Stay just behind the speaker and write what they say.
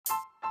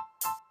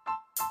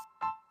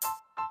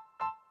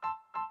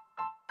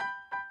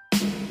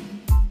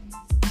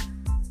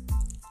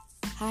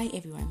Hi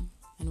everyone,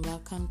 and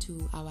welcome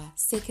to our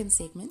second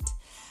segment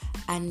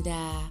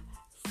under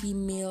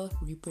female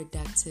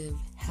reproductive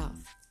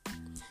health.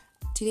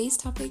 Today's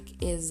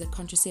topic is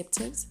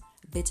contraceptives,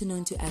 better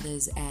known to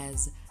others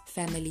as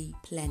family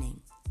planning.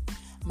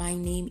 My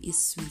name is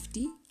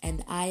Swifty,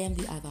 and I am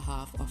the other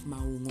half of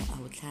Maungo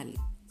Awotlali.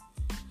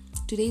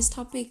 Today's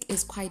topic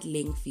is quite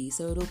lengthy,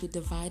 so it will be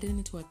divided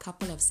into a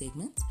couple of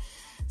segments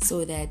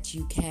so that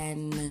you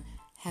can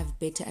have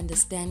better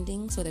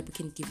understanding, so that we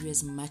can give you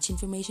as much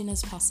information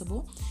as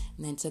possible,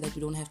 and then so that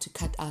we don't have to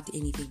cut out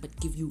anything but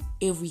give you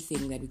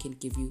everything that we can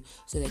give you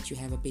so that you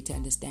have a better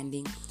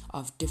understanding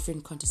of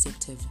different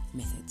contraceptive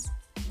methods.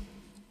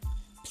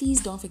 Please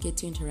don't forget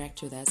to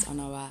interact with us on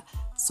our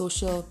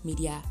social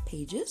media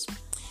pages.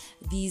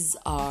 These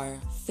are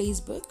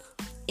Facebook,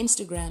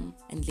 Instagram,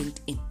 and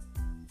LinkedIn.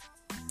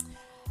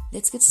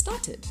 Let's get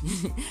started.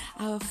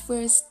 Our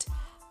first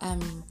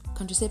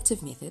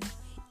contraceptive method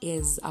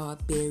is our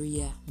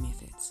barrier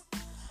methods.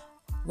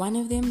 One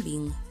of them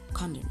being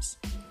condoms.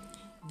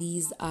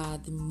 These are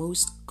the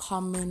most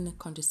common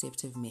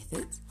contraceptive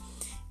methods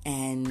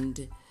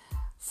and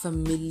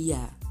familiar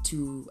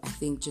to, I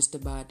think, just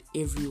about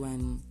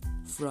everyone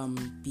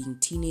from being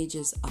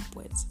teenagers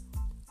upwards.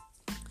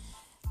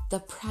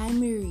 The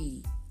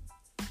primary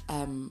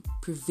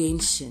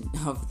prevention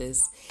of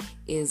this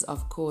is,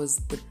 of course,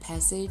 the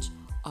passage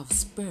of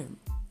sperm,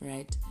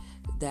 right?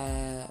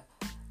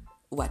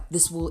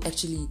 This will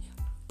actually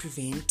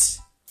prevent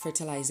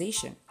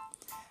fertilization.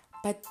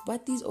 But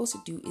what these also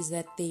do is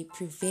that they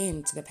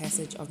prevent the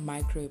passage of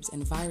microbes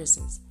and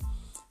viruses.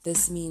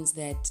 This means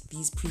that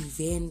these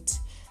prevent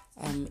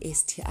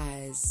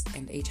STIs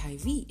and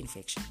HIV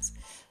infections.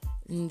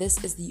 And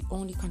this is the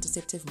only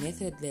contraceptive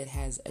method that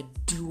has a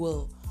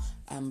dual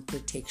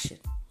protection.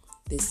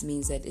 This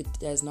means that it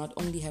does not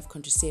only have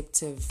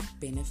contraceptive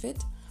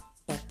benefit,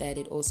 but that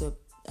it also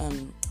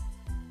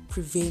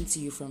prevents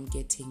you from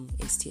getting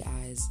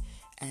STIs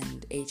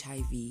and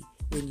HIV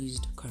when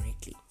used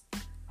correctly.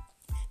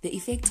 The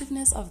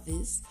effectiveness of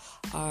this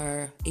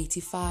are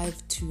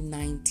 85 to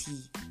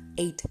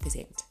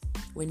 98%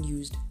 when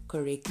used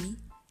correctly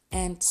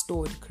and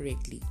stored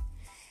correctly.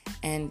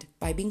 And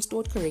by being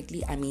stored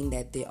correctly, I mean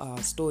that they are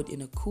stored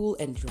in a cool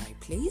and dry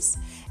place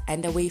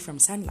and away from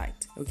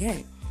sunlight,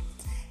 okay?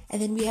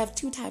 And then we have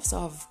two types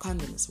of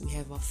condoms. We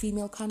have our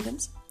female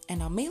condoms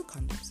and our male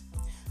condoms.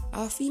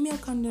 Our female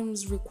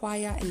condoms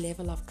require a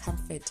level of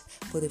comfort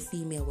for the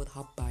female with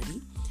hot body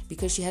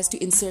because she has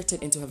to insert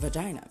it into her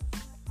vagina.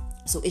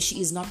 So if she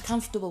is not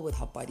comfortable with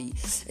hot body,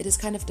 it is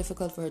kind of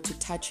difficult for her to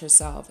touch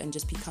herself and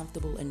just be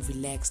comfortable and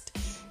relaxed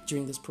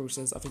during this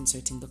process of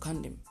inserting the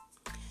condom.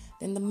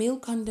 Then the male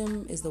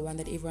condom is the one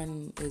that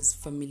everyone is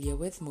familiar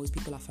with, most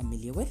people are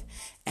familiar with,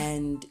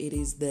 and it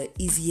is the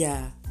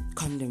easier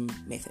condom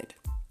method.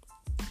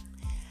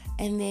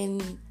 And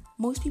then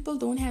most people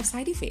don't have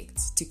side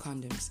effects to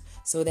condoms.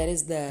 So that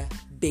is the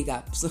big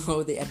up,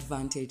 so the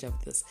advantage of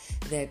this,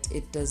 that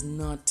it does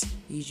not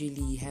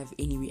usually have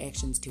any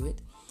reactions to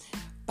it.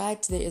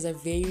 But there is a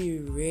very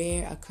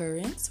rare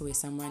occurrence where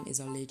someone is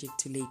allergic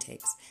to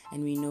latex.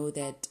 And we know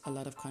that a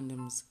lot of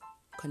condoms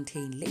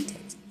contain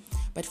latex.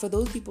 But for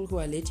those people who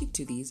are allergic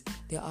to these,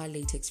 there are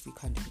latex-free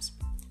condoms.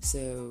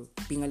 So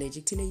being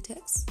allergic to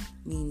latex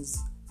means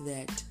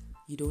that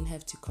you don't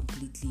have to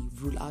completely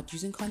rule out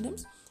using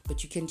condoms,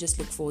 but you can just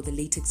look for the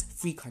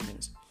latex-free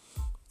condoms.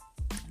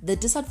 The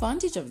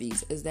disadvantage of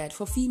these is that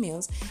for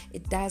females,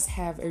 it does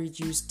have a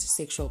reduced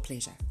sexual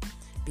pleasure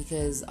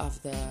because of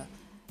the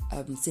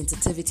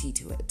sensitivity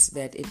to it,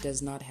 that it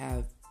does not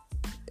have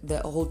the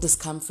whole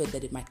discomfort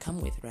that it might come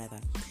with, rather.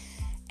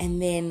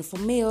 And then for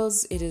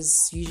males, it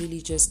is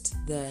usually just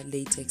the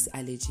latex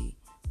allergy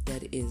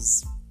that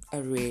is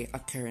a rare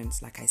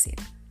occurrence, like I said.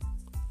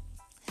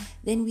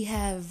 Then we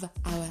have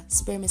our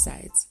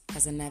spermicides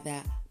as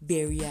another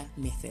barrier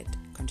method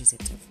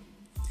contraceptive.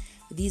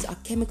 These are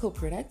chemical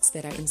products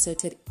that are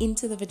inserted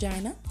into the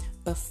vagina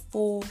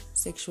before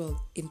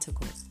sexual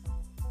intercourse.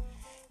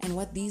 And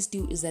what these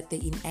do is that they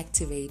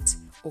inactivate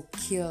or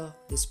kill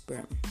the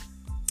sperm.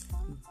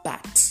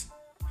 But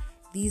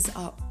these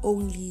are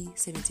only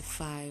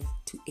 75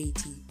 to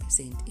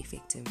 80%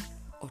 effective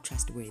or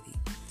trustworthy.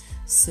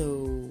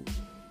 So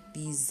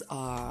these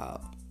are,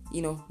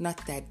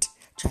 not that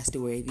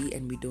trustworthy,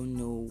 and we don't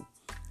know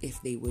if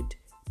they would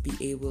be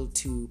able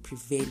to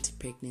prevent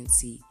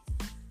pregnancy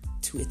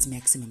to its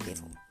maximum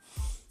level.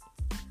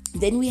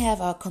 Then we have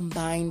our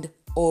combined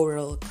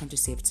oral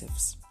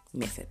contraceptives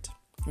method,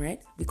 right?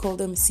 We call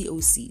them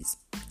COCs.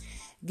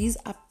 These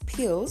are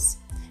pills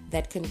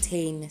that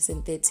contain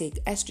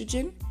synthetic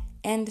estrogen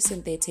and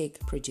synthetic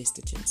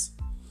progestogens.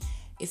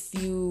 If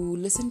you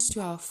listened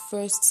to our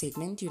first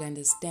segment, you'd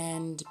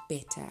understand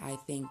better, I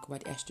think,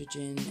 what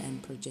estrogen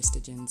and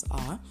progestogens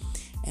are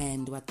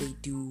and what they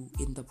do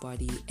in the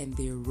body and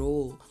their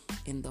role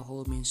in the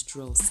whole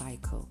menstrual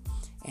cycle,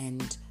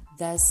 and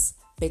thus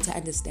better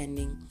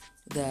understanding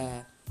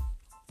the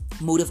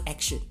mode of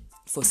action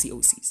for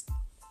COCs.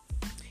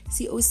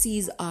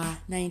 COCs are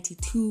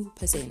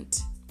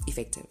 92%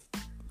 effective.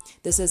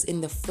 This is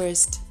in the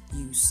first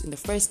use, in the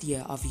first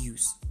year of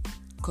use,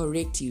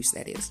 correct use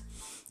that is,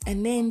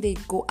 and then they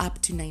go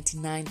up to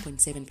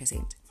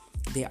 99.7%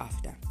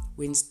 thereafter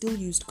when still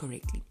used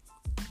correctly.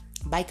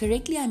 By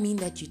correctly, I mean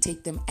that you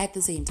take them at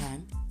the same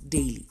time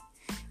daily.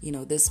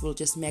 This will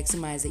just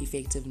maximize the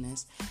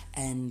effectiveness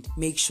and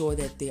make sure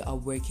that they are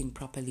working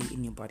properly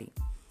in your body.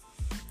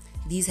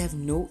 These have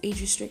no age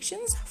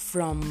restrictions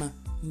from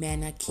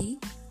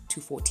menarche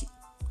to 40.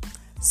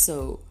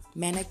 So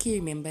menarche,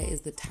 remember,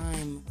 is the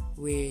time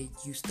where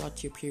you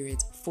start your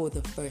periods for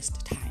the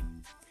first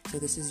time. So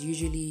this is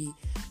usually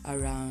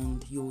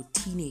around your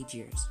teenage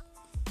years.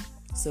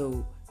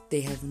 So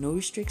they have no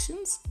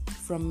restrictions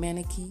from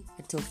menarche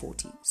until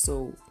 40.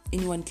 So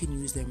anyone can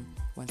use them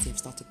once they've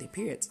started their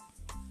periods.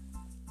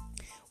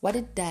 What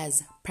it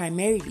does,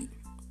 primarily,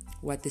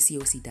 what the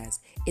COC does,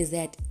 is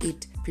that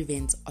it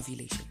prevents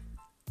ovulation.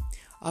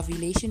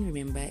 Ovulation,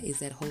 remember, is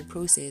that whole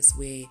process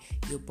where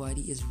your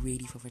body is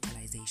ready for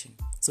fertilization.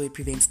 So it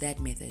prevents that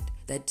method,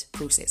 that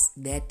process,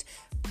 that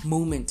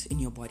moment in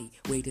your body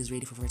where it is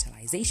ready for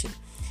fertilization.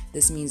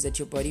 This means that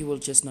your body will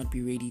just not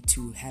be ready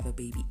to have a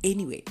baby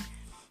anyway.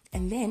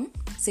 And then,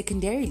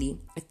 secondarily,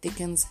 it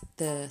thickens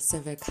the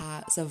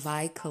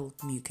cervical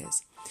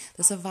mucus.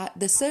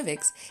 The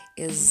cervix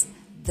is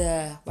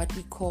what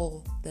we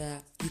call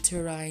the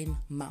uterine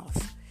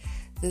mouth.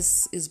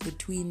 This is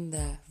between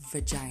the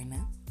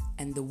vagina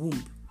and the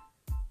womb,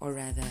 or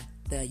rather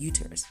the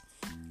uterus.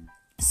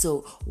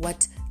 So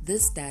what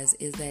this does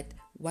is that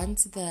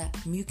once the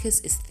mucus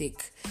is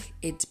thick,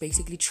 it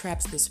basically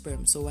traps the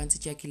sperm. So once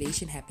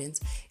ejaculation happens,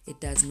 it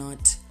does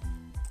not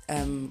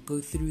go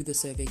through the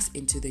cervix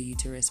into the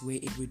uterus where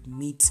it would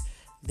meet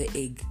the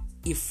egg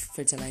if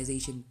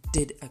fertilization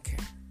did occur.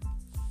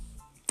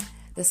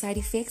 The side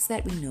effects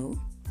that we know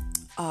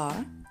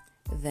are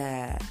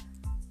that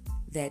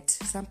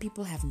some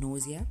people have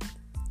nausea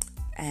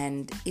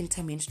and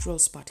intermenstrual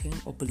spotting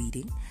or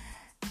bleeding,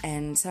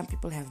 and some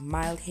people have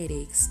mild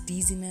headaches,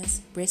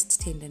 dizziness,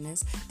 breast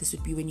tenderness. This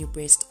would be when your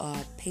breasts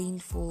are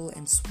painful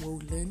and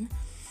swollen.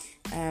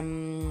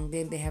 Then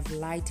they have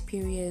light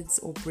periods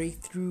or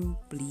breakthrough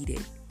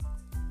bleeding.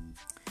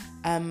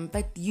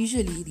 But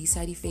usually these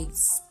side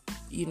effects,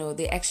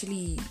 they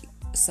actually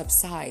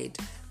subside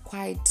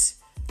quite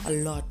a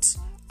lot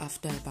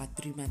after about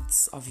 3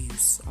 months of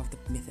use of the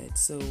method.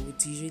 So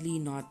it's usually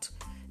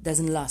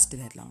doesn't last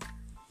that long.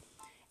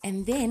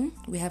 And then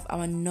we have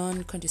our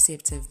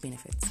non-contraceptive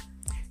benefits.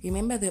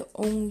 Remember, the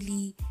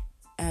only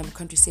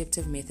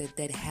contraceptive method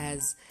that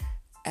has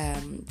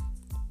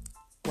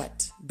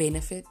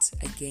benefit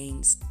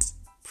against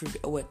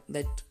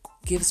that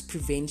gives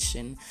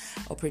prevention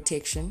or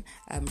protection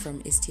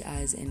from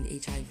STIs and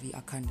HIV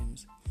are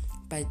condoms.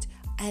 But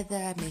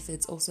other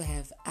methods also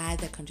have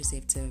other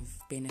contraceptive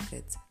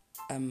benefits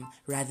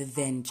rather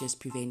than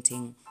just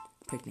preventing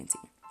pregnancy.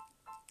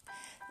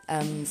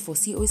 For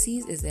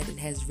COCs is that it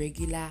has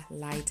regular,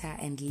 lighter,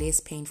 and less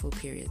painful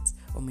periods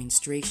or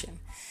menstruation.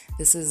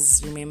 This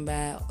is,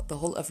 remember, the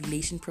whole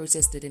ovulation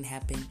process didn't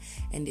happen.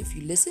 And if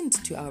you listened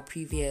to our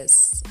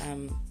previous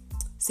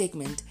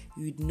segment,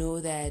 you'd know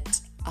that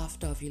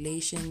after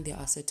ovulation, there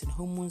are certain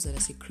hormones that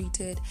are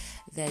secreted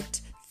that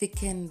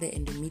thicken the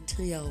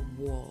endometrial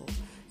wall.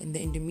 And the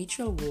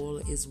endometrial wall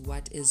is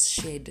what is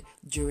shed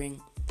during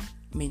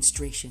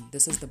menstruation.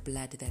 This is the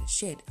blood that is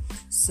shed.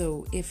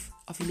 So if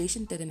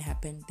ovulation didn't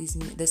happen,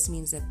 this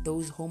means that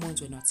those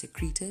hormones were not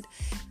secreted.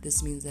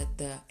 This means that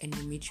the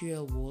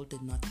endometrial wall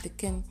did not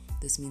thicken.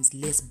 This means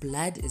less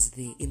blood is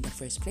there in the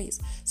first place.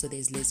 So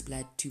there's less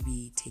blood to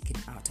be taken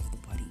out of the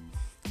body.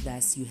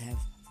 Thus, you have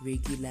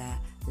regular,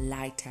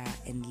 lighter,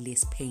 and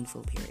less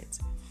painful periods.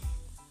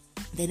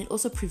 Then it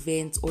also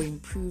prevents or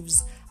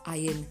improves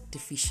iron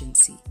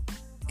deficiency,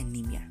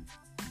 anemia.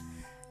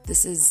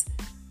 This is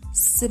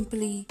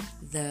simply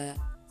the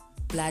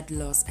blood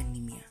loss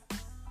anemia.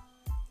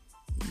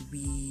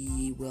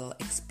 We will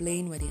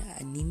explain what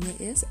anemia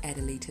is at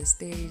a later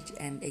stage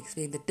and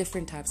explain the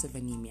different types of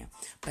anemia.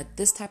 But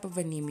this type of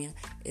anemia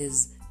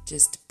is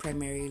just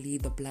primarily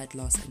the blood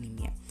loss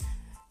anemia.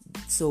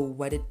 So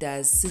what it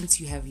does, since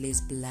you have less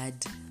blood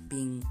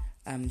being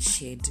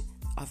shed,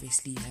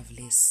 obviously you have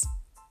less,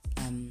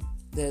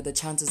 the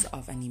chances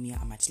of anemia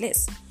are much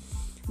less.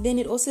 Then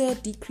it also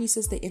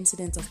decreases the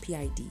incidence of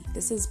PID.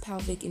 This is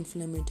pelvic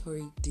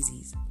inflammatory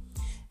disease.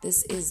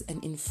 This is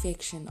an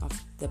infection of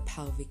the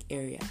pelvic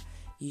area.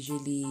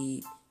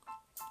 Usually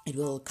it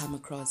will come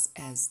across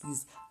as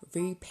these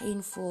very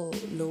painful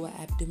lower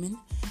abdomen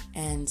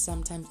and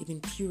sometimes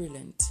even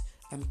purulent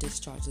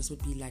discharge. This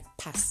would be like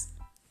pus.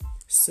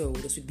 So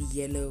this would be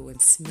yellow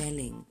and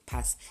smelling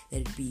pus that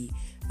would be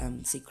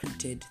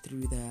secreted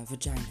through the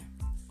vagina.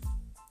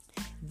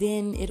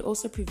 Then it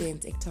also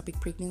prevents ectopic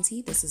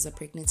pregnancy. This is a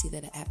pregnancy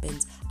that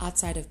happens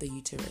outside of the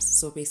uterus.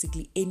 So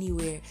basically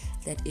anywhere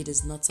that it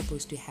is not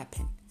supposed to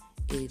happen,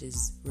 it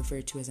is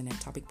referred to as an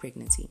ectopic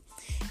pregnancy.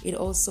 It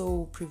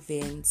also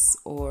prevents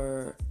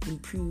or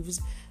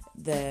improves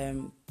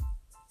the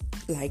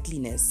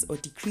likeliness or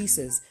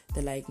decreases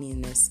the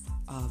likeliness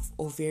of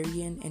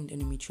ovarian and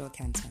endometrial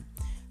cancer.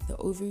 The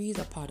ovaries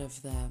are part of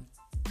the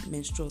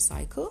menstrual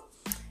cycle,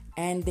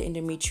 and the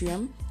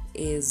endometrium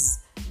is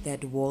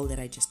that wall that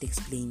I just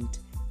explained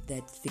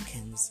that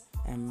thickens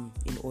in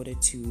order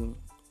to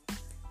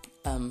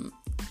the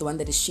one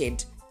that is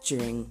shed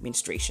during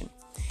menstruation.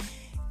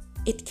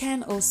 It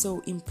can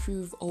also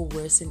improve or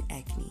worsen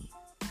acne,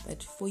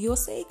 but for your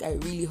sake, I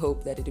really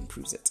hope that it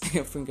improves it.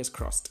 Fingers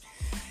crossed.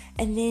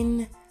 And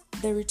then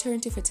the return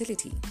to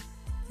fertility.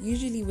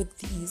 Usually with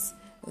these,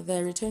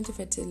 the return to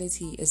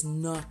fertility is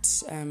not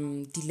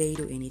delayed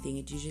or anything.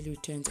 It usually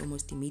returns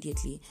almost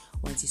immediately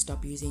once you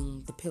stop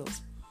using the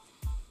pills.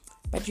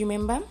 But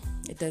remember,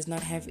 it does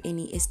not have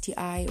any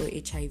STI or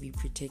HIV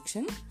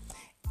protection,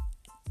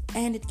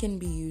 and it can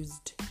be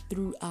used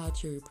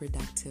throughout your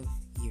reproductive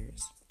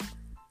years.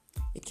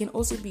 It can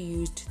also be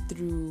used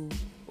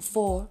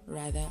for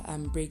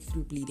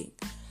breakthrough bleeding.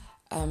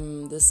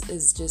 This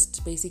is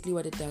just basically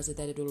what it does is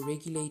that it will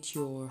regulate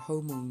your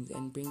hormones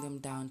and bring them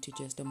down to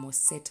just a more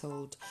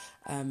settled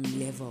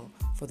level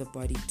for the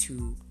body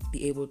to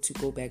be able to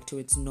go back to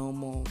its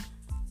normal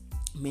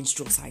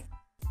menstrual cycle.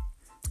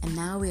 And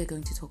now we are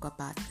going to talk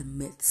about the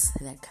myths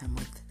that come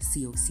with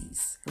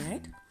COCs,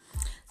 right?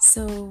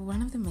 So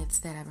one of the myths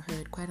that I've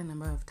heard quite a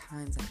number of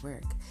times at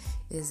work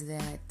is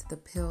that the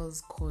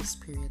pills cause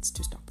periods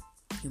to stop,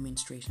 your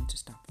menstruation to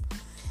stop.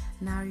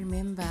 Now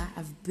remember,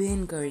 I've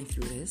been going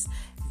through this,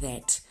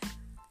 that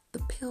the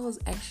pills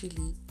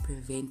actually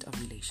prevent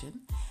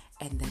ovulation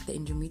and that the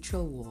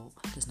endometrial wall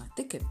does not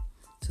thicken.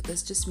 So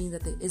this just means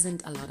that there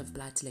isn't a lot of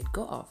blood to let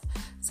go of.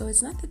 So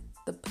it's not that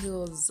the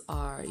pills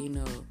are,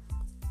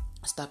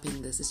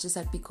 stopping this. It's just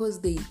that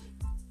because they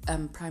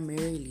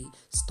primarily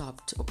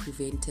stopped or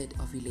prevented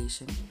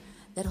ovulation,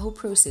 that whole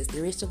process,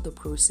 the rest of the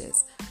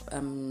process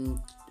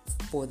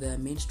for the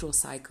menstrual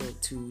cycle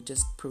to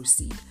just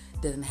proceed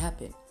doesn't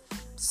happen.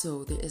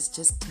 So there is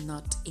just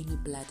not any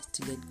blood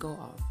to let go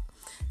of.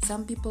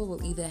 Some people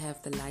will either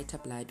have the lighter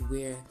blood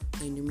where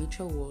the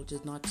endometrial wall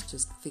does not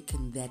just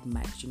thicken that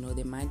much.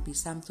 There might be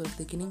some sort of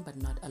thickening, but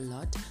not a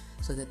lot,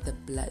 so that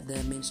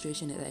the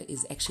menstruation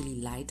is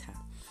actually lighter.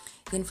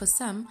 Then for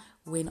some,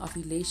 when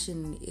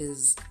ovulation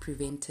is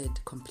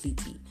prevented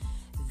completely,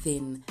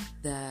 then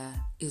there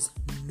is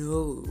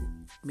no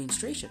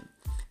menstruation.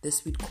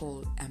 This we'd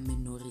call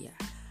amenorrhea.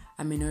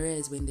 Amenorrhea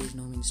is when there's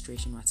no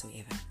menstruation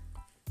whatsoever.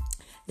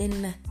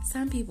 Then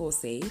some people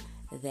say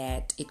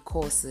that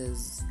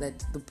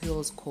the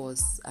pills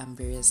cause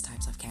various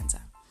types of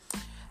cancer.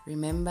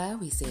 Remember,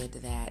 we said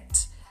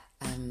that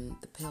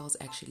the pills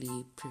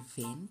actually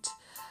prevent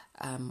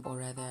or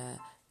rather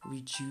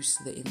reduce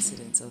the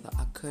incidence or the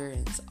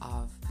occurrence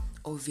of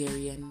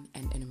ovarian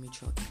and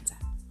endometrial cancer.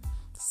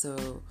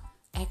 So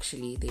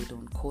actually they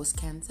don't cause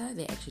cancer,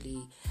 they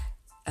actually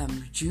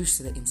reduce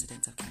the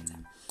incidence of cancer.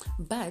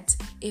 But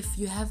if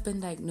you have been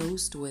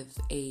diagnosed with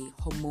a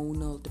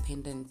hormonal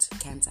dependent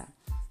cancer,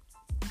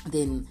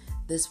 then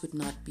this would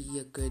not be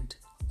a good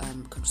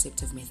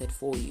contraceptive method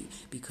for you,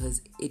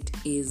 because it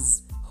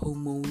is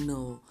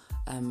hormonal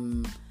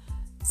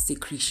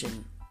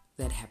secretion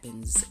that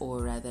happens,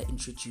 or rather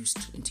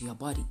introduced into your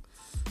body.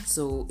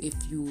 So if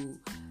you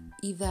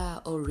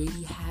either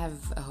already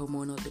have a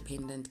hormonal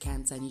dependent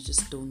cancer and you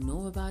just don't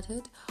know about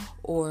it,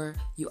 or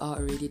you are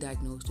already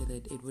diagnosed with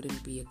it, it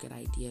wouldn't be a good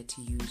idea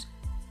to use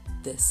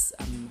this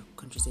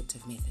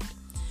contraceptive method.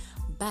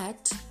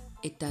 But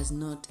it does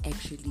not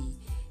actually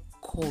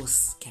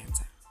cause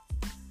cancer.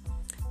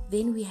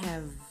 Then we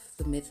have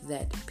the myth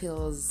that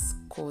pills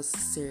cause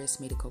serious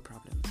medical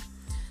problems.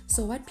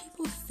 So what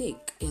people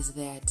think is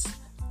that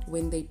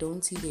when they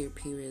don't see their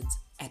periods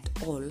at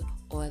all,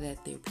 or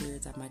that their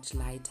periods are much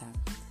lighter,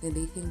 then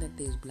they think that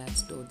there's blood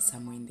stored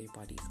somewhere in their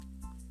bodies.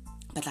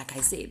 But like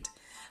I said,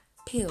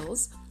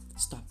 pills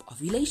stop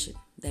ovulation.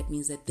 That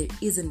means that there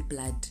isn't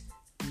blood,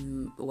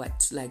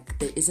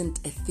 there isn't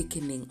a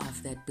thickening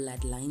of that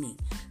blood lining.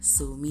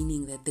 So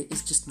meaning that there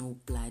is just no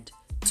blood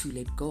to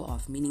let go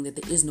of, meaning that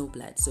there is no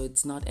blood. So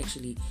it's not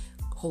actually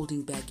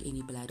holding back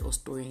any blood or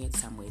storing it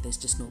somewhere. There's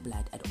just no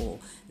blood at all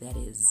that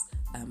is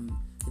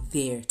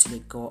there to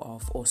let go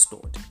of or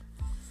stored.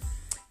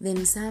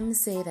 Then some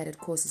say that it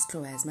causes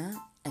chloasma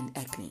and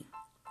acne.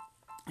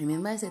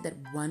 Remember I said that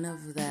one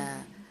of the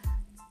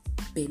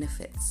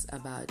benefits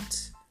about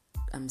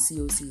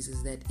COCs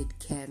is that it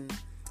can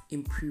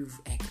improve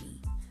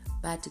acne,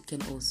 but it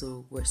can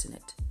also worsen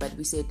it. But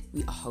we said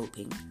we are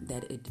hoping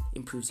that it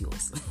improves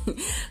yours.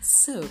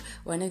 So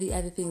one of the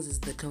other things is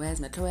the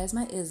chloasma.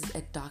 Chloasma is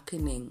a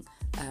darkening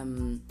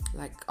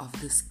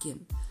of the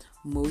skin.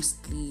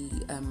 Mostly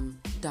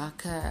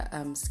darker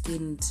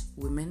skinned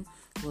women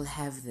will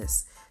have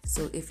this.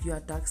 So if you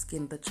are dark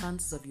skinned, the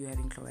chances of you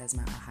having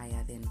chloasma are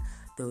higher than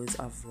those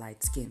of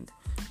light skinned,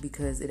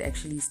 because it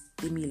actually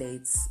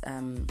stimulates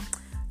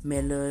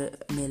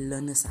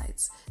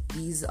melanocytes.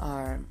 These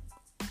are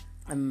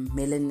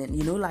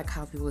melanin, like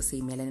how people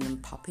say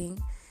melanin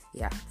popping.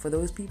 Yeah, for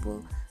those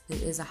people, there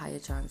is a higher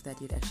chance that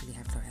you'd actually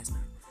have chloasma.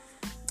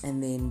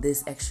 And then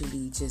this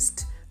actually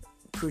just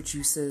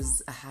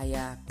produces a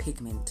higher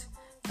pigment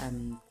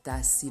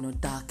thus,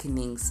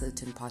 darkening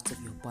certain parts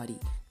of your body.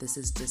 This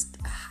is just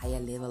a higher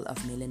level of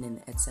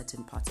melanin at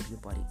certain parts of your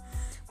body.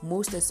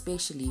 Most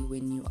especially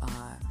when you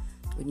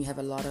have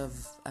a lot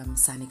of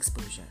sun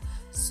exposure.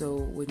 So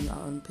when you are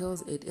on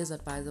pills, it is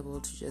advisable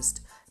to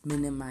just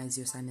minimize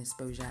your sun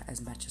exposure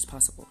as much as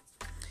possible.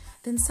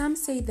 Then some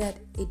say that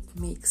it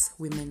makes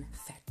women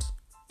fat.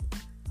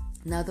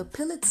 Now the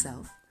pill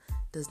itself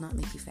does not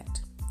make you fat,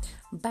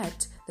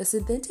 but the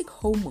synthetic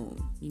hormone,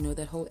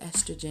 that whole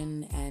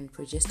estrogen and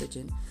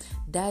progesterone,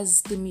 does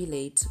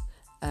stimulate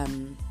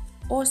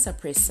or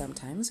suppress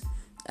sometimes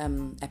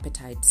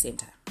appetite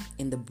center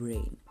in the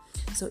brain.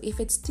 So if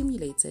it's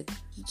stimulated,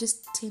 you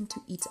just tend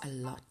to eat a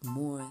lot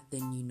more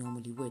than you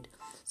normally would.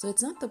 So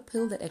it's not the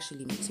pill that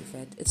actually makes you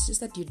fat, it's just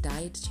that your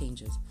diet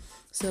changes.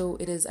 So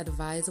it is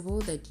advisable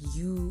that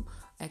you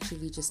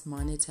actually just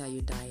monitor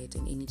your diet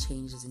and any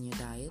changes in your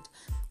diet.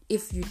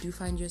 If you do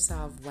find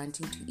yourself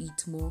wanting to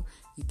eat more,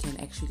 you can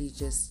actually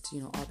just,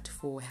 opt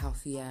for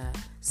healthier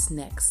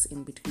snacks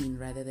in between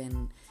rather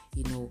than,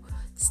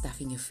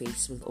 stuffing your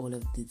face with all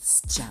of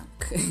this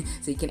junk.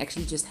 So you can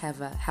actually just have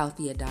a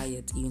healthier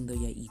diet even though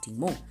you're eating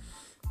more.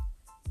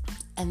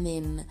 And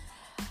then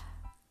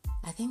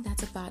I think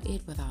that's about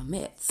it with our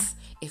myths.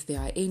 If there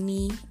are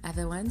any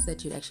other ones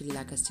that you'd actually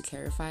like us to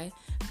clarify,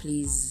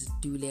 please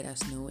do let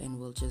us know and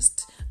we'll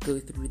just go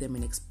through them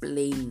and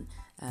explain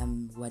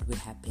what would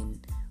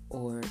happen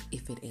or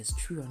if it is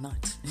true or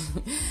not.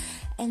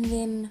 And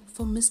then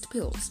for missed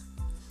pills.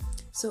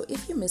 So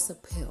if you miss a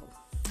pill,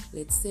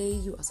 let's say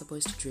you are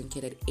supposed to drink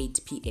it at 8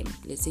 p.m.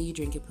 Let's say you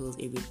drink your pills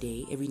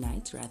every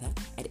night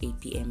at 8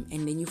 p.m.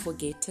 and then you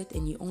forget it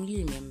and you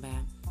only remember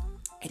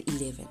at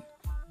 11.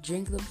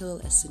 Drink the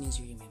pill as soon as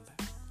you remember.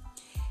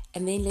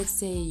 And then let's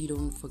say you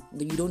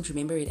don't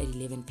remember it at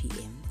 11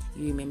 p.m.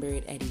 You remember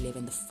it at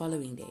 11 the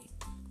following day.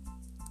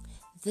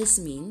 This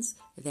means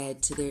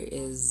that there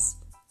is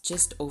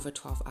just over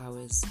 12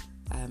 hours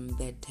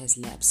that has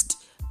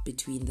lapsed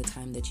between the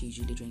time that you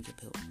usually drink your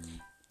pill.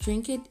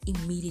 Drink it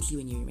immediately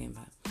when you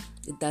remember.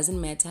 It doesn't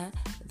matter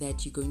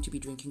that you're going to be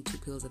drinking 2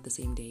 pills at the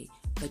same day,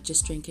 but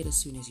just drink it as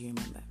soon as you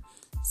remember.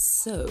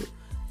 So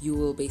you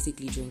will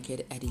basically drink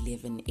it at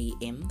 11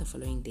 a.m. the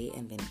following day,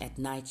 and then at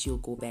night you'll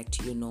go back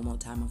to your normal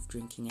time of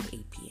drinking at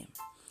 8 p.m.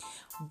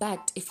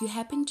 But if you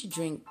happen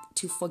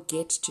to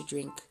forget to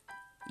drink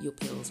your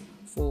pills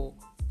for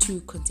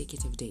 2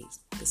 consecutive days,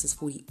 this is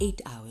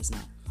 48 hours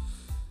now,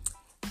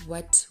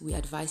 what we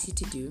advise you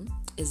to do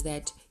is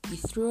that you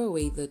throw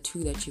away the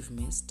 2 that you've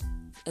missed.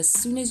 As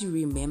soon as you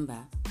remember,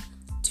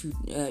 you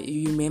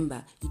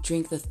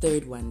drink the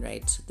 3rd one,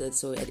 right?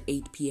 So at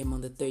 8 p.m.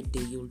 on the 3rd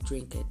day, you'll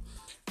drink it.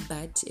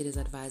 But it is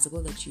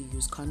advisable that you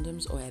use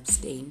condoms or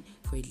abstain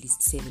for at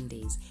least 7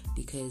 days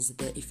because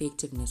the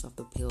effectiveness of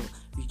the pill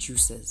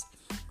reduces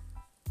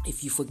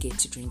if you forget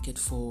to drink it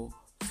for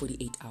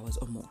 48 hours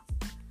or more.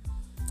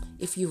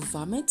 If you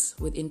vomit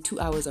within 2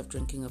 hours of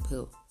drinking a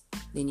pill,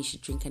 then you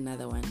should drink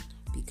another one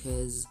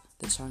because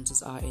the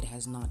chances are it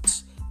has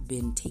not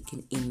been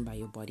taken in by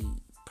your body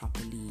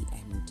properly,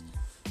 and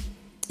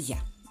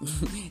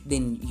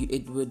then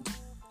it would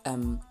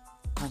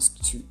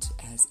constitute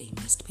as a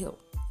missed pill.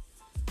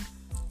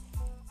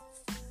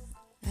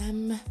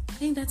 I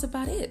think that's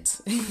about it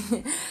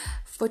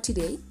for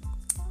today.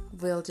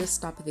 We'll just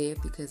stop there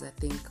because I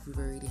think we've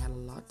already had a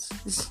lot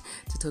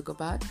to talk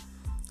about.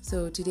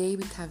 So today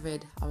we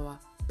covered our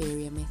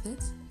barrier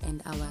methods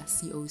and our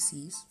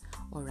COCs,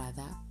 or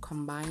rather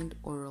combined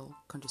oral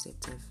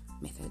contraceptive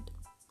method.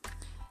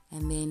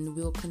 And then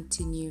we'll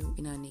continue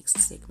in our next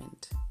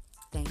segment.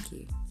 Thank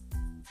you.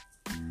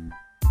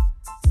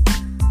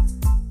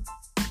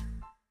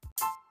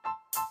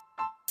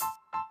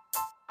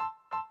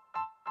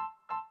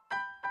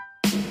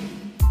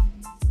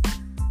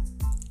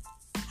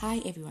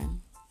 Hi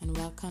everyone, and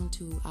welcome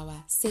to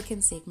our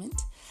second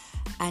segment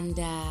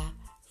under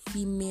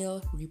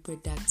female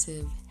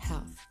reproductive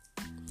health.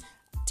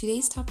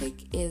 Today's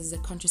topic is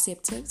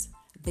contraceptives,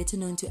 better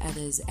known to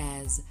others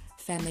as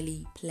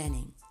family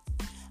planning.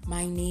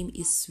 My name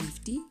is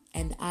Swifty,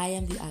 and I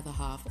am the other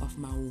half of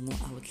Maungo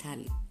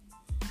Awutlali.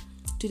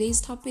 Today's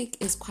topic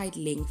is quite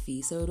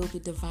lengthy, so it'll be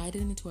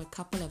divided into a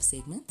couple of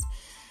segments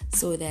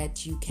so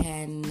that you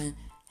can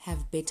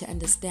have better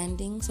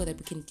understanding, so that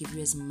we can give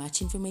you as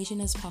much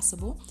information as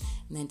possible,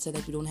 and then so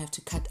that we don't have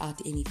to cut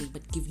out anything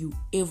but give you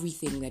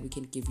everything that we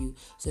can give you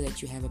so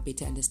that you have a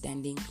better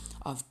understanding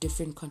of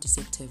different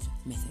contraceptive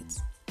methods.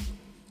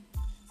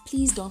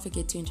 Please don't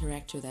forget to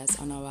interact with us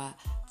on our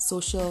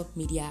social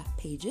media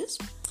pages.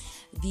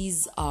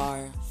 These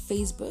are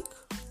Facebook,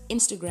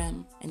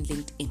 Instagram, and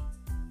LinkedIn.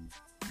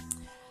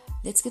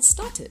 Let's get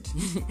started.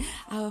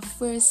 Our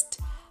first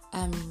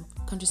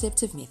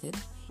contraceptive method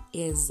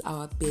is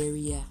our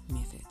barrier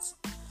methods.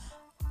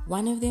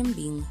 One of them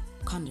being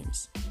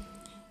condoms.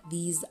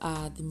 These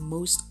are the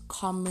most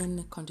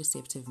common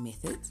contraceptive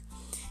methods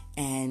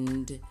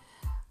and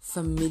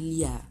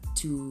familiar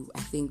to,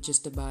 I think,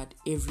 just about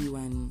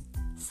everyone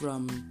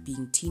from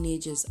being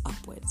teenagers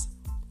upwards.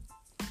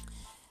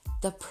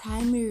 The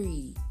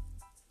primary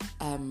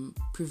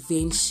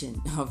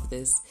prevention of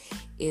this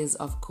is,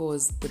 of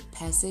course, the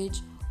passage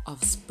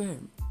of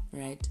sperm,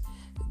 right?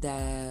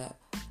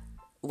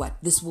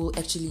 This will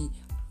actually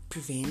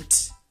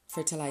prevent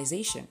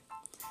fertilization.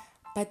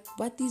 But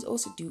what these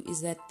also do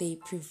is that they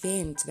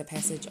prevent the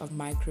passage of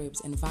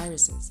microbes and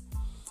viruses.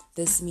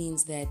 This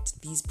means that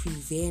these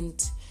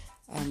prevent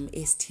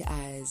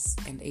STIs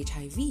and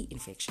HIV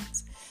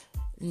infections.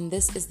 And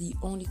this is the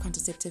only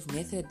contraceptive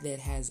method that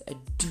has a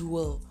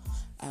dual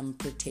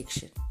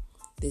protection.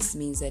 This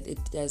means that it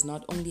does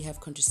not only have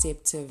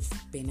contraceptive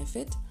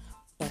benefit,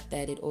 but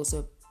that it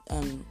also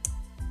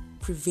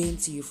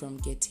prevents you from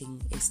getting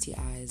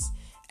STIs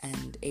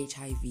and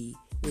HIV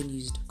when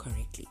used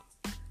correctly.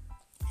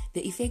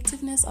 The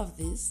effectiveness of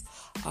this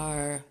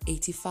are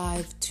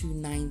 85 to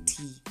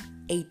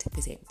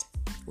 98%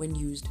 when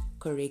used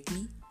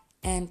correctly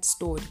and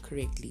stored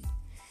correctly.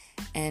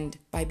 And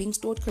by being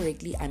stored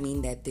correctly, I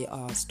mean that they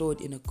are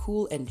stored in a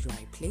cool and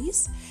dry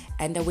place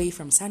and away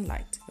from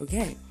sunlight,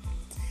 okay?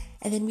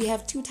 And then we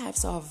have two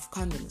types of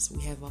condoms.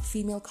 We have our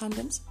female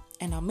condoms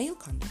and our male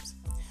condoms.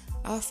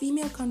 Our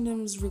female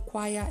condoms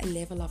require a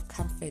level of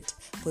comfort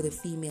for the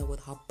female with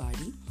her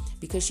body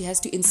because she has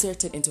to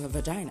insert it into her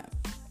vagina.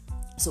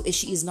 So if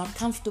she is not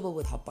comfortable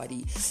with her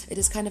body, it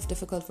is kind of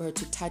difficult for her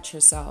to touch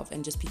herself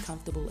and just be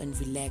comfortable and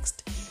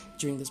relaxed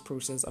during this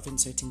process of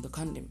inserting the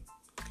condom.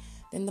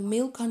 Then the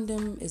male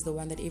condom is the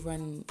one that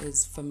everyone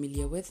is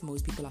familiar with,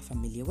 most people are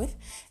familiar with,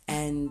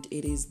 and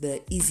it is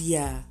the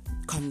easier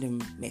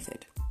condom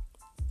method.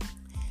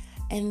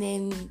 And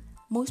then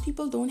most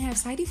people don't have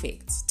side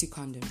effects to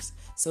condoms.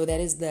 So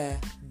that is the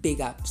big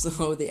ups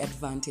or the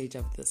advantage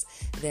of this,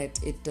 that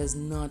it does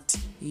not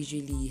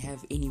usually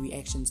have any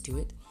reactions to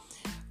it.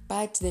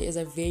 But there is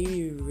a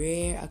very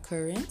rare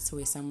occurrence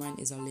where someone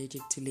is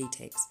allergic to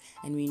latex.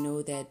 And we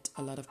know that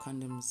a lot of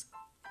condoms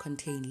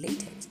contain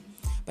latex.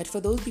 But for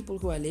those people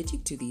who are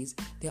allergic to these,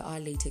 there are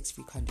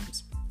latex-free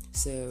condoms.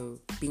 So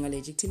being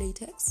allergic to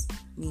latex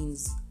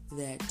means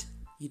that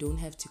you don't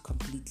have to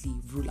completely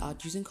rule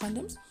out using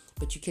condoms,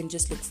 but you can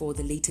just look for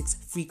the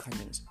latex-free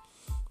condoms.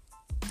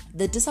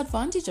 The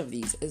disadvantage of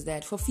these is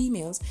that for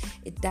females,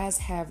 it does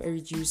have a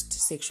reduced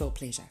sexual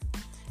pleasure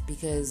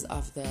because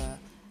of the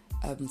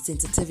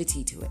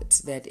sensitivity to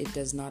it, that it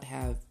does not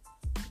have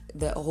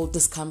the whole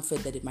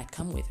discomfort that it might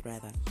come with,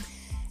 rather.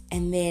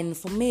 And then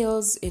for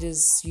males, it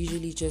is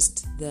usually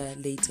just the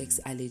latex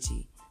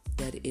allergy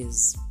that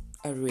is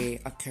a rare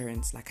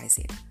occurrence, like I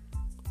said.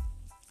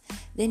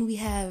 Then we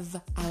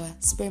have our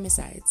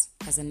spermicides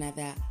as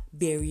another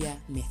barrier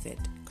method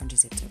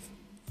contraceptive.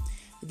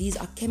 These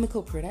are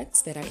chemical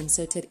products that are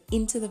inserted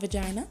into the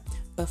vagina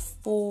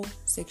before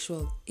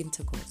sexual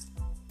intercourse.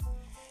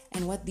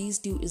 And what these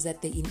do is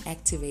that they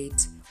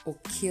inactivate or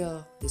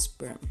kill the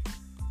sperm.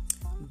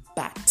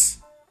 But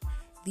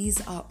these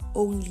are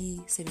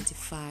only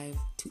 75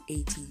 to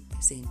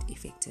 80%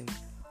 effective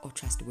or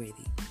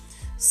trustworthy.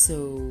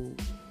 So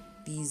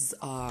these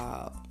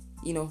are,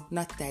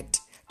 not that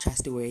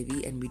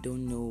trustworthy, and we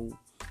don't know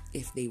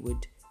if they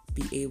would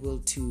be able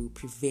to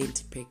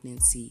prevent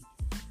pregnancy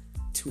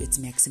to its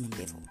maximum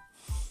level.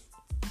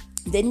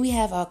 Then we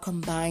have our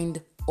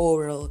combined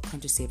oral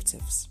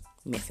contraceptives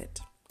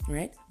method,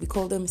 right? We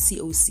call them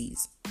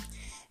COCs.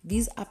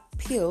 These are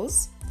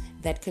pills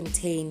that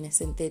contain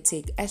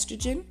synthetic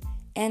estrogen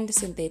and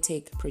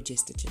synthetic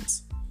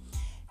progestogens.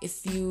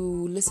 If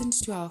you listened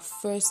to our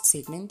first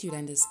segment, you'd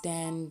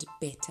understand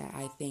better,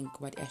 I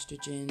think, what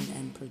estrogen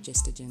and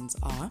progestogens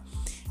are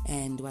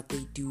and what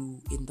they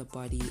do in the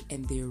body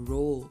and their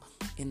role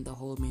in the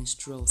whole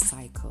menstrual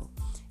cycle,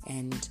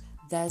 and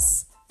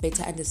thus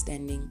better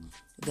understanding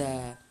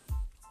the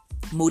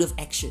mode of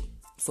action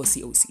for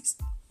COCs.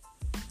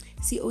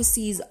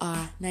 COCs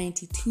are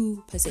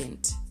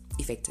 92%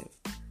 effective.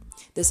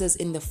 This is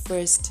in the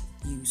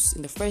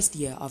first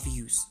year of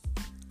use,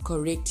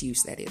 correct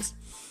use, that is.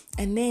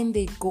 And then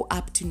they go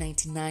up to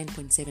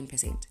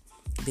 99.7%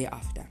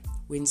 thereafter,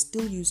 when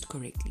still used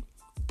correctly.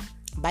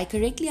 By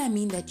correctly, I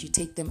mean that you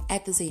take them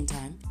at the same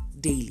time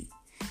daily.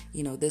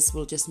 This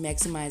will just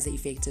maximize the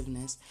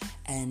effectiveness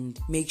and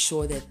make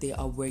sure that they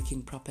are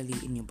working properly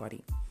in your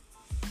body.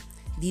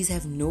 These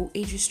have no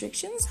age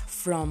restrictions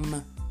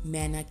from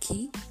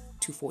menarche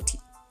to 40.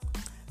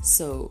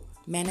 So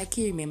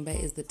menarche, remember,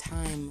 is the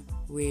time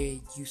where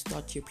you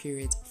start your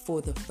periods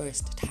for the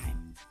first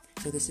time.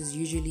 So this is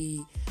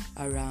usually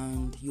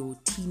around your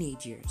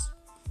teenage years.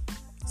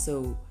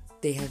 So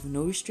they have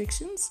no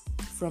restrictions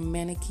from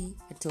menarche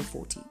until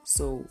 40.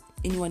 So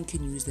anyone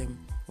can use them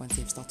once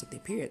they've started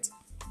their periods.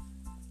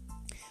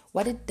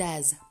 What it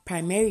does,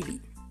 primarily,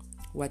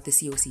 what the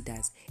COC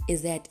does,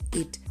 is that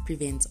it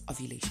prevents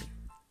ovulation.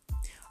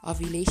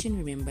 Ovulation,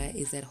 remember,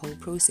 is that whole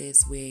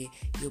process where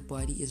your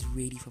body is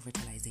ready for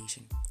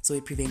fertilization. So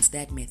it prevents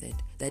that method,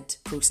 that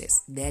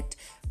process, that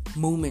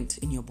moment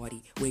in your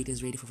body where it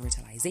is ready for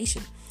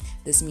fertilization.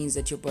 This means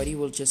that your body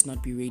will just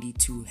not be ready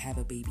to have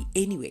a baby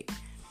anyway.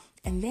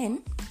 And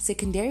then,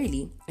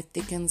 secondarily, it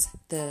thickens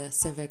the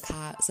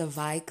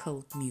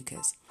cervical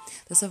mucus.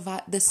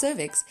 The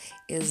cervix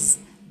is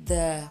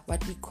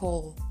what we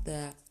call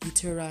the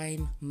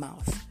uterine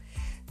mouth.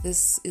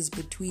 This is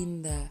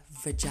between the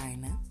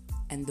vagina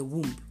and the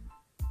womb,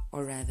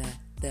 or rather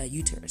the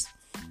uterus.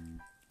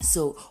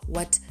 So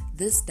what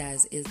this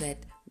does is that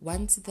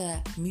once the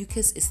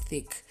mucus is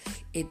thick,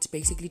 it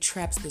basically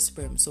traps the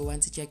sperm. So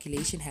once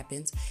ejaculation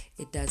happens,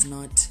 it does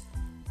not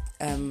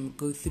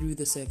go through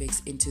the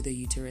cervix into the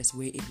uterus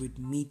where it would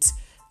meet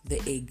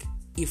the egg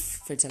if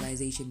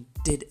fertilization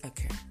did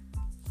occur.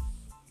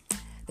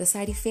 The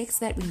side effects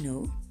that we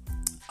know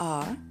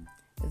are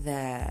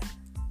that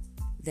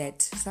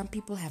some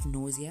people have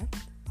nausea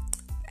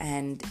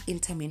and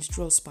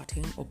intermenstrual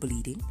spotting or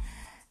bleeding,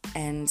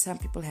 and some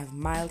people have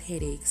mild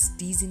headaches,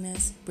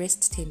 dizziness,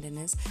 breast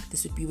tenderness.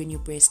 This would be when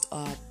your breasts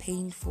are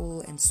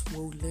painful and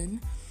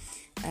swollen.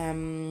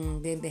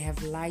 Then they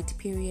have light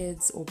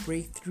periods or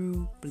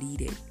breakthrough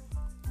bleeding.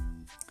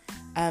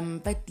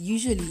 But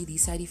usually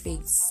these side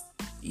effects,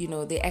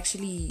 they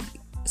actually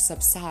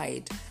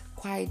subside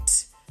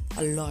quite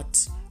a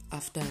lot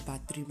after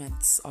about 3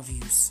 months of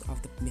use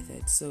of the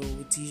method. So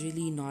it's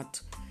usually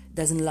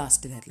doesn't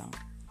last that long.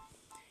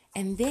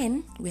 And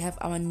then we have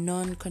our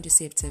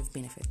non-contraceptive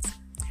benefits.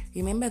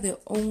 Remember, the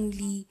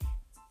only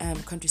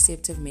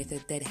contraceptive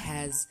method that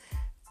has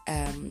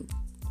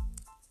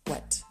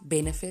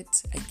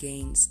benefit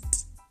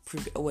against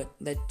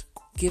that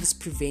gives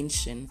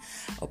prevention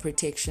or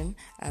protection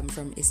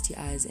from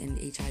STIs and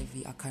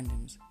HIV are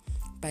condoms.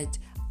 But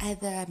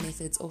other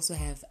methods also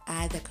have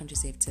other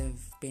contraceptive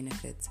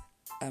benefits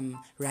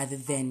rather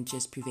than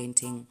just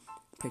preventing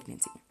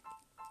pregnancy.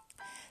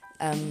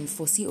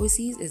 For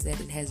COCs is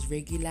that it has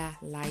regular,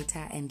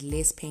 lighter, and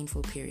less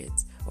painful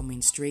periods or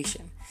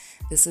menstruation.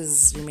 This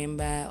is,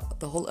 remember,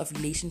 the whole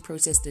ovulation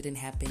process didn't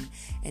happen.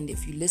 And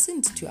if you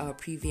listened to our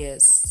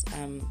previous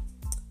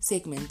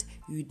segment,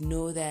 you'd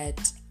know that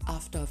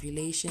after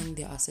ovulation,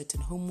 there are certain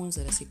hormones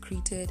that are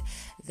secreted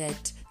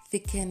that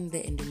thicken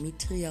the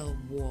endometrial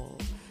wall.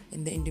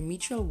 And the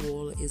endometrial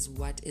wall is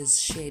what is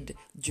shed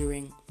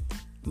during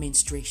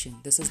menstruation.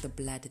 This is the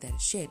blood that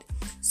is shed.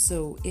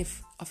 So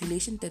if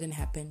ovulation didn't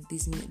happen,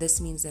 this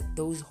means that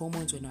those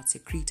hormones were not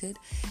secreted.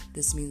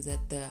 This means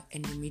that the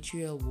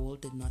endometrial wall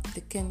did not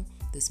thicken.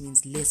 This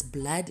means less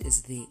blood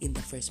is there in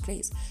the first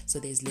place. So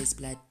there's less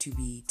blood to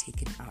be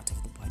taken out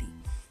of the body.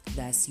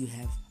 Thus you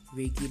have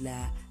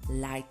regular,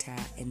 lighter,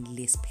 and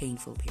less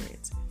painful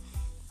periods.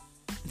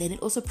 Then it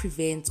also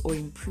prevents or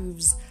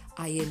improves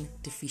iron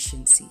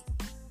deficiency,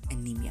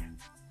 anemia.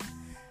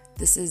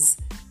 This is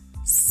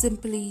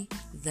simply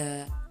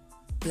the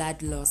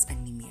blood loss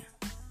anemia.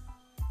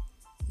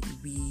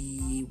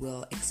 We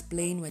will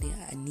explain what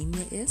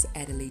anemia is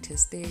at a later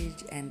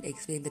stage and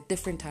explain the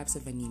different types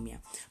of anemia.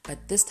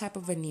 But this type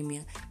of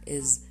anemia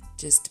is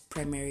just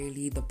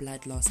primarily the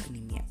blood loss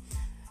anemia.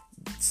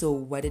 So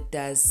what it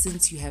does,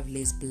 since you have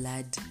less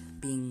blood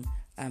being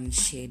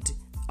shed,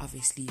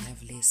 obviously you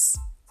have less,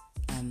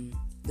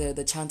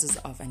 the chances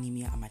of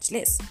anemia are much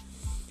less.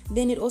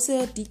 Then it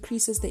also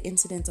decreases the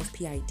incidence of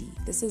PID.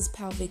 This is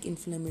pelvic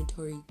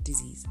inflammatory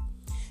disease.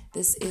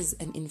 This is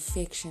an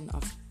infection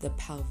of the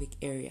pelvic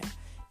area.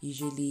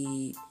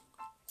 Usually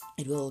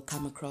it will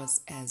come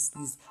across as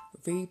these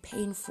very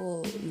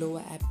painful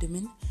lower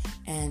abdomen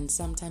and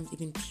sometimes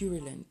even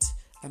purulent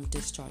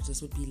discharge.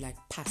 This would be like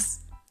pus.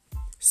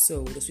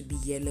 So this would be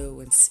yellow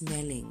and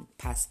smelling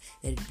pus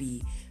that would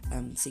be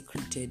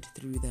secreted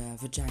through the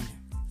vagina.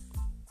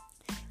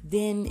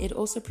 Then it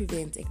also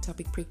prevents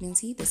ectopic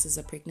pregnancy. This is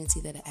a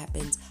pregnancy that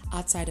happens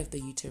outside of the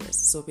uterus.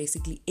 So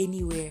basically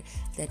anywhere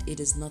that it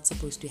is not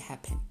supposed to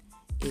happen,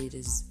 it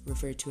is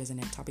referred to as an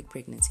ectopic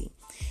pregnancy.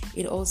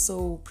 It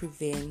also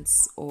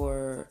prevents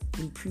or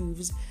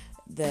improves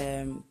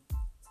the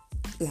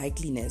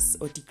likeliness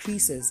or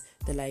decreases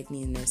the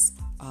likeliness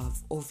of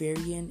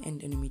ovarian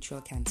and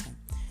endometrial cancer.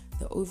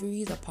 The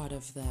ovaries are part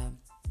of the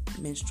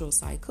menstrual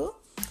cycle,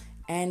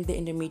 and the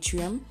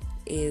endometrium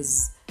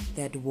is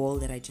that wall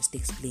that I just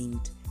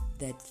explained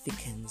that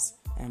thickens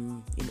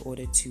in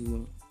order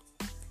to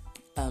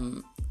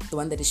the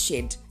one that is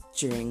shed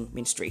during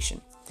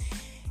menstruation.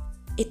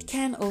 It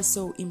can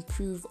also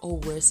improve or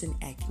worsen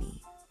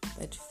acne,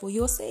 but for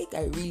your sake,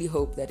 I really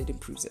hope that it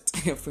improves it.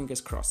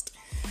 Fingers crossed.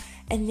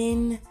 And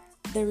then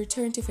the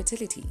return to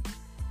fertility.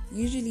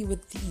 Usually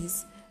with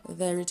these,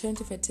 the return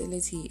to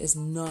fertility is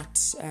not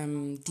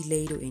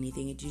delayed or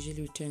anything. It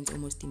usually returns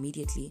almost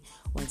immediately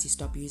once you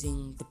stop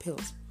using the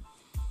pills.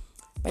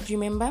 But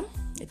remember,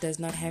 it does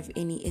not have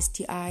any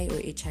STI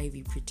or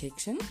HIV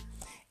protection,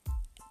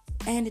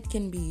 and it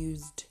can be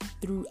used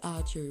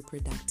throughout your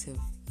reproductive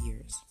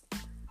years.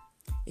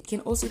 It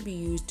can also be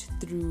used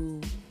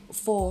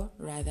for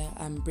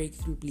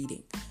breakthrough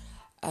bleeding.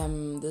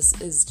 This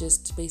is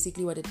just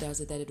basically what it does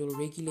is that it will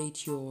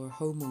regulate your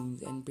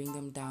hormones and bring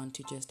them down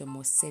to just a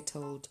more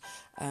settled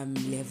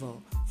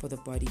level for the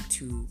body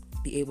to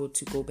be able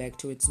to go back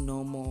to its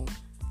normal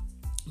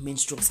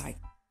menstrual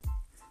cycle.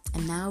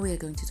 And now we're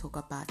going to talk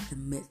about the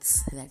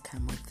myths that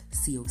come with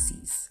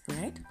COCs,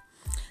 right?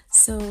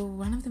 So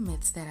one of the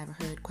myths that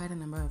I've heard quite a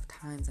number of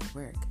times at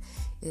work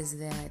is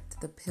that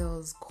the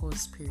pills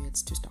cause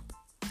periods to stop.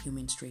 your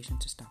menstruation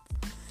to stop.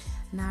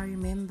 Now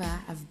remember,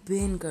 I've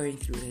been going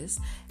through this,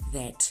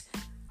 that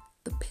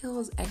the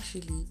pills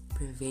actually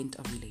prevent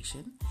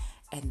ovulation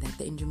and that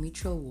the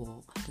endometrial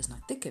wall does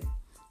not thicken.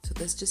 So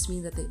this just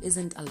means that there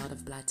isn't a lot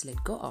of blood to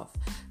let go of.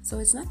 So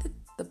it's not that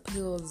the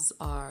pills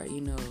are,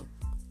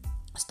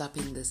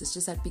 stopping this. It's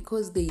just that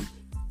because they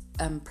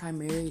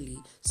primarily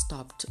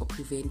stopped or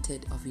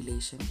prevented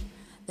ovulation,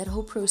 that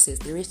whole process,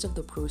 the rest of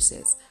the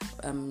process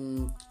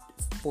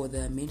for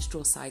the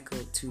menstrual cycle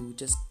to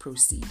just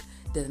proceed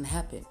doesn't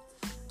happen.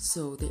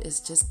 So there is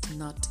just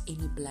not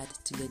any blood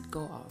to let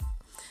go of.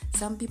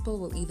 Some people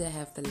will either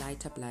have the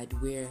lighter blood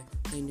where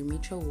the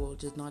endometrial wall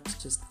does not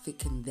just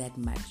thicken that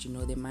much.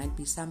 There might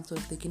be some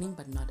sort of thickening,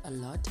 but not a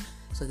lot,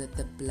 so that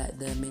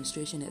the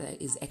menstruation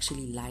is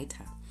actually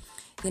lighter.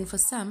 Then for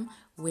some,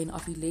 when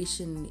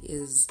ovulation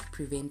is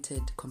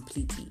prevented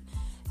completely,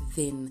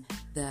 then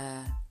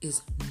there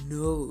is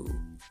no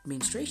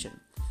menstruation.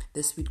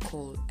 This we'd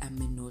call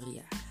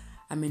amenorrhea.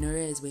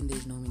 Amenorrhea is when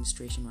there's no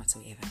menstruation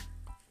whatsoever.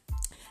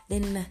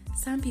 Then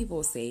some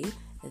people say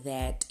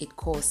that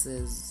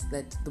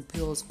the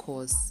pills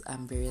cause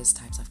various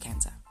types of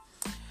cancer.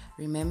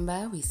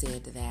 Remember, we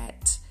said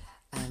that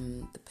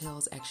the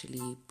pills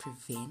actually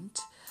prevent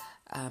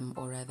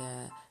or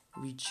rather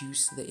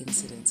reduce the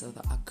incidence or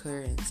the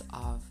occurrence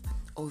of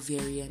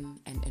ovarian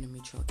and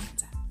endometrial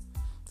cancer.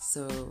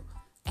 So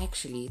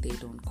actually they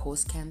don't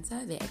cause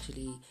cancer, they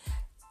actually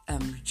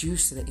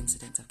reduce the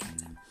incidence of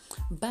cancer.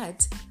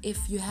 But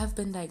if you have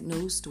been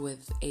diagnosed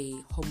with a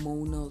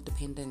hormonal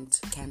dependent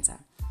cancer,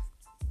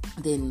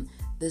 then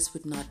this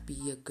would not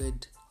be a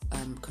good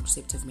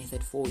contraceptive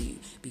method for you,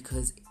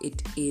 because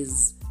it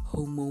is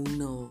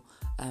hormonal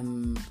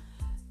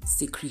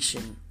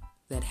secretion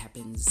that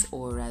happens,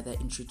 or rather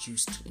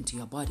introduced into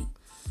your body.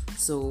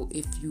 So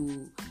if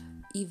you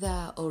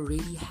either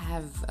already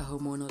have a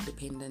hormonal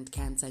dependent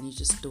cancer and you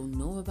just don't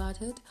know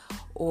about it,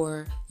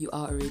 or you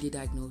are already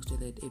diagnosed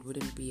with it, it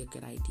wouldn't be a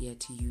good idea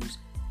to use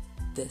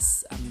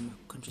this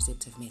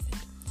contraceptive method.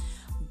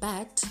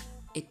 But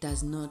it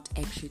does not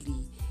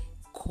actually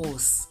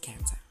cause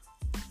cancer.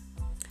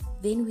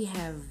 Then we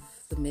have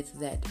the myth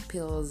that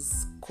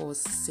pills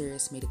cause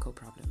serious medical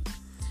problems.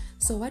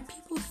 So what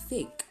people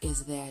think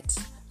is that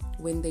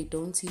when they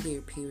don't see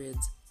their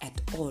periods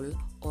at all,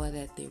 or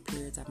that their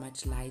periods are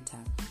much lighter,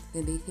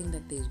 then they think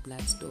that there's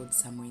blood stored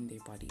somewhere in their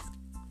bodies.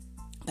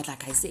 But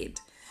like I said,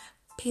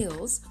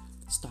 pills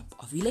stop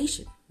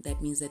ovulation.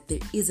 That means that there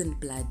isn't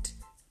blood,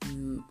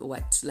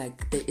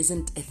 there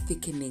isn't a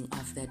thickening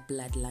of that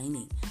blood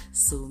lining.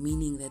 So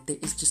meaning that there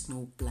is just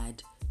no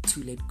blood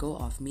to let go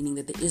of, meaning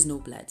that there is no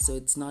blood. So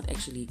it's not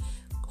actually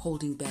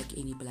holding back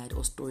any blood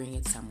or storing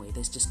it somewhere.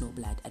 There's just no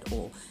blood at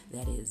all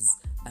that is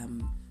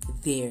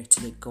there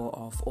to let go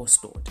of or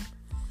stored.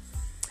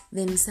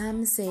 Then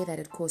some say that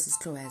it causes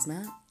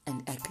cloasma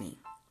and acne.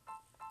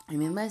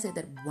 Remember I said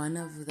that one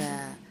of the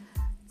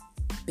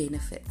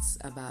benefits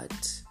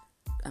about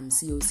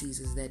COCs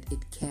is that it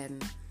can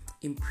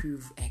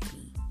improve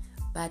acne,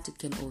 but it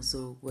can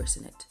also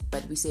worsen it.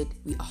 But we said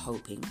we are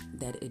hoping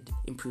that it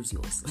improves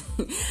yours.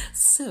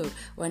 So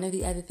one of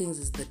the other things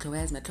is the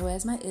cloasma.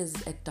 Cloasma is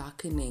a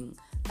darkening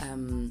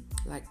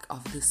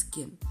of the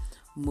skin.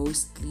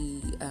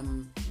 Mostly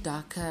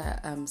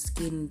darker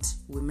skinned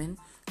women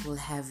will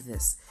have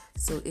this.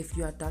 So if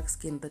you are dark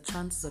skinned, the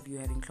chances of you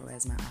having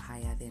cloasma are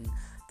higher than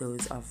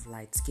those of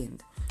light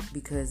skinned,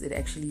 because it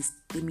actually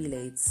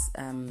stimulates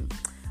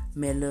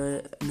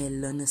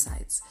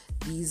melanocytes.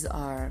 These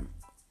are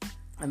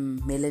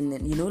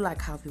melanin,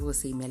 like how people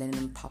say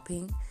melanin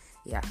popping.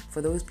 Yeah,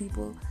 for those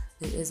people,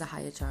 there is a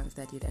higher chance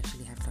that you'd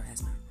actually have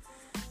cloasma.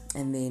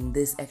 And then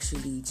this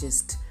actually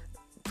just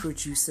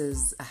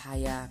produces a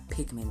higher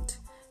pigment,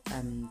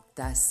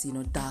 thus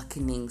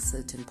darkening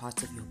certain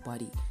parts of your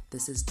body.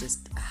 This is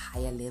just a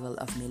higher level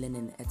of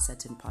melanin at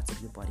certain parts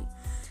of your body,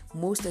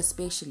 most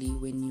especially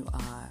when you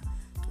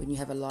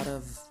have a lot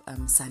of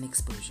sun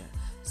exposure.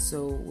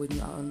 So when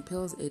you are on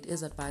pills, it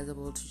is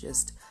advisable to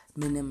just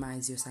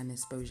minimize your sun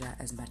exposure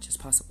as much as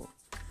possible.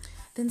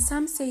 Then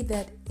some say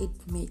that it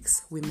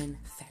makes women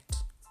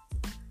fat.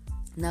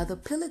 Now the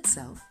pill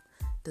itself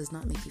does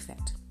not make you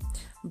fat,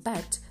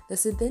 but the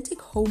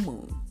synthetic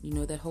hormone,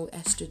 that whole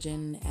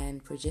estrogen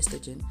and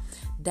progesterone,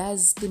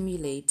 does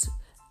stimulate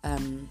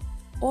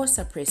or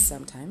suppress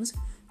sometimes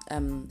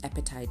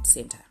appetite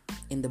center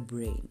in the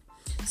brain.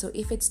 So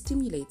if it's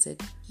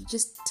stimulated, you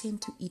just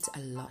tend to eat a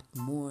lot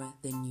more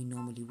than you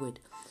normally would.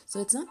 So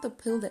it's not the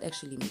pill that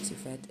actually makes you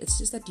fat, it's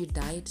just that your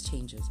diet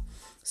changes.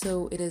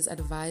 So it is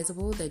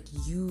advisable that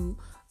you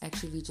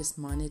actually just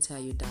monitor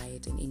your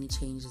diet and any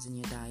changes in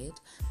your diet.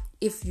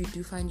 If you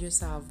do find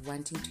yourself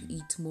wanting to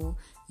eat more,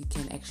 you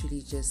can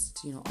actually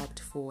just, opt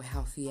for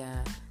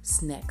healthier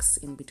snacks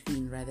in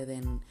between rather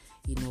than,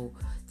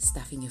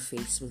 stuffing your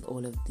face with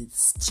all of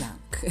this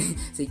junk.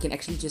 So you can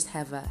actually just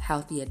have a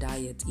healthier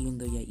diet even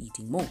though you're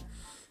eating more.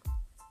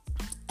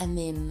 And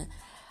then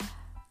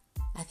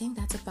I think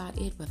that's about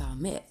it with our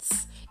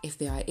myths. If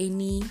there are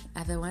any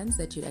other ones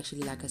that you'd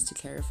actually like us to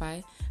clarify,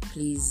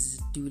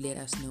 please do let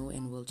us know,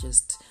 and we'll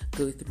just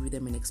go through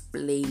them and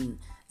explain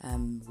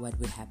what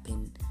would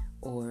happen,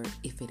 or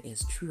if it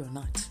is true or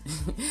not.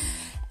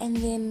 And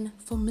then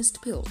for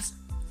missed pills.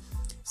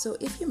 So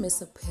if you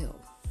miss a pill,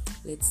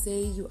 let's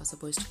say you are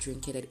supposed to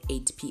drink it at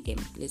 8 p.m.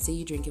 Let's say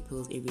you drink your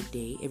pills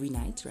every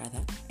night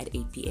at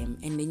 8 p.m.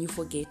 and then you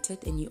forget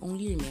it and you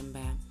only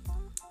remember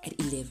at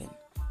 11.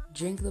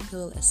 Drink the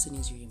pill as soon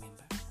as you remember.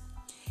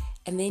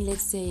 And then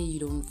let's say you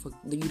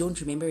don't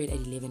remember it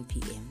at 11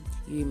 p.m.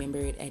 You remember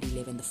it at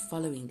 11 the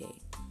following day.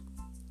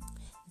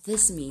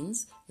 This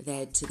means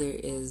that there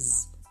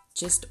is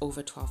just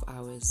over 12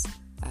 hours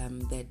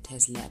that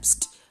has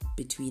lapsed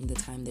between the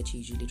time that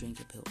you usually drink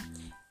your pill.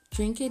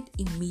 Drink it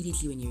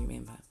immediately when you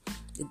remember.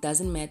 It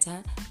doesn't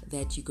matter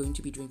that you're going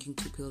to be drinking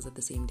 2 pills at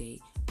the same day,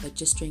 but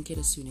just drink it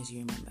as soon as you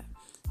remember.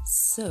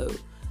 So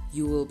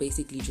you will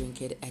basically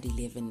drink it at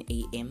 11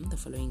 a.m. the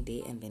following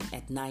day, and then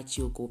at night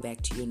you'll go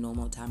back to your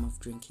normal time of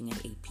drinking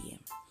at 8 p.m.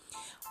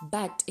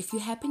 But if you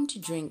happen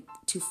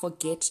to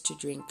forget to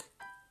drink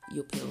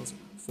your pills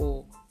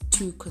for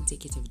 2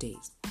 consecutive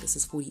days, this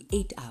is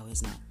 48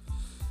 hours now,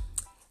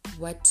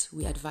 what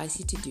we advise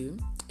you to do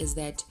is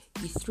that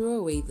you throw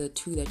away the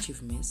 2 that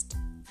you've missed.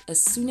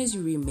 As soon as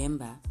you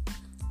remember,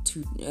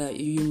 you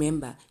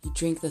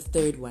drink the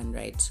 3rd one,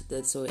 right?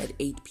 So at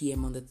 8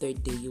 p.m. on the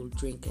 3rd day, you'll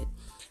drink it.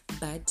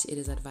 But it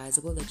is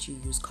advisable that you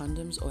use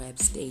condoms or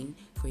abstain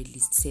for at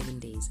least 7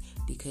 days,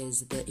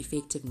 because the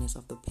effectiveness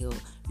of the pill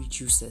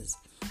reduces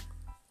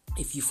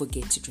if you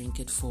forget to drink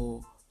it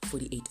for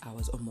 48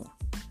 hours or more.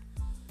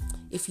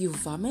 If you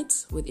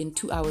vomit within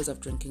 2 hours of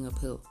drinking a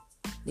pill,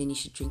 then you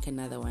should drink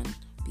another one,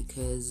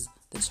 because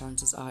the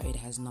chances are it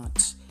has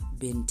not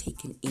been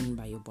taken in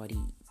by your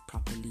body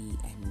properly,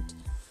 and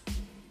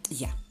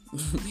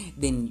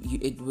then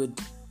it would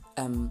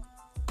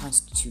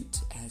constitute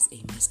as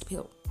a missed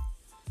pill.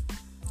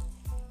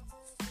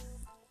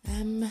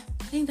 I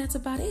think that's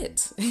about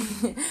it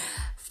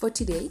for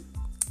today.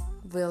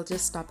 We'll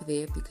just stop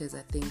there because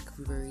I think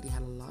we've already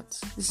had a lot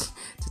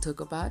to talk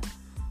about.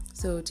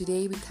 So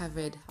today we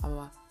covered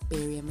our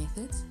barrier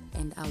methods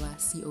and our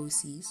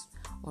COCs,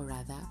 or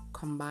rather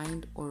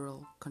combined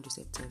oral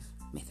contraceptive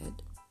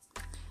method.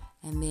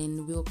 And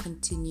then we'll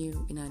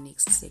continue in our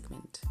next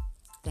segment.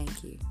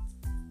 Thank you.